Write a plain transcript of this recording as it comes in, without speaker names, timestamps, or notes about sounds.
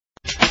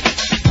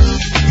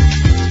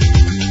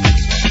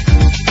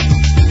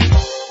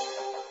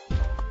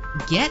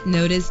Get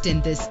noticed in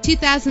this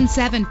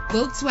 2007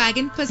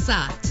 Volkswagen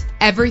Passat.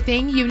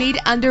 Everything you need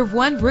under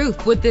one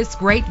roof with this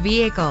great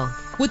vehicle.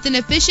 With an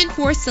efficient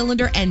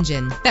 4-cylinder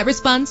engine that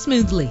responds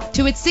smoothly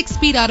to its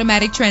 6-speed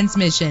automatic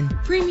transmission.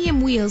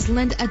 Premium wheels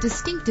lend a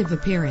distinctive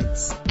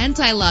appearance.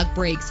 Anti-lock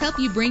brakes help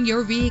you bring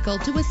your vehicle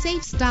to a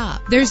safe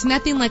stop. There's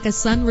nothing like a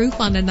sunroof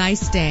on a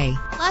nice day.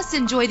 Plus,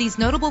 enjoy these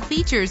notable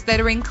features that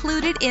are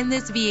included in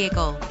this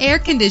vehicle: air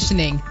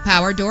conditioning,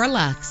 power door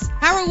locks,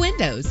 power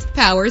windows,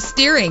 power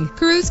steering,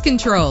 cruise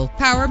control,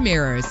 power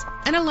mirrors,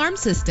 an alarm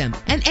system,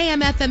 an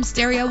AM/FM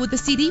stereo with a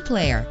CD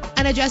player,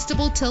 an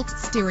adjustable tilt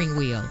steering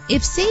wheel.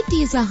 If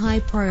safety is a high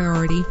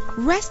priority,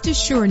 rest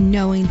assured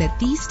knowing that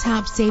these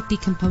top safety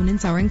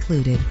components are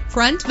included: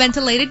 front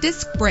ventilated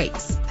disc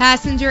brakes,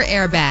 passenger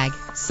airbag,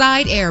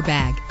 side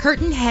airbag,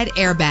 curtain head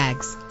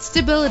airbags,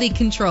 stability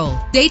control,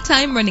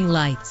 daytime running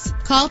lights.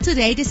 Call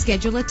today to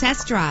schedule a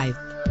test drive.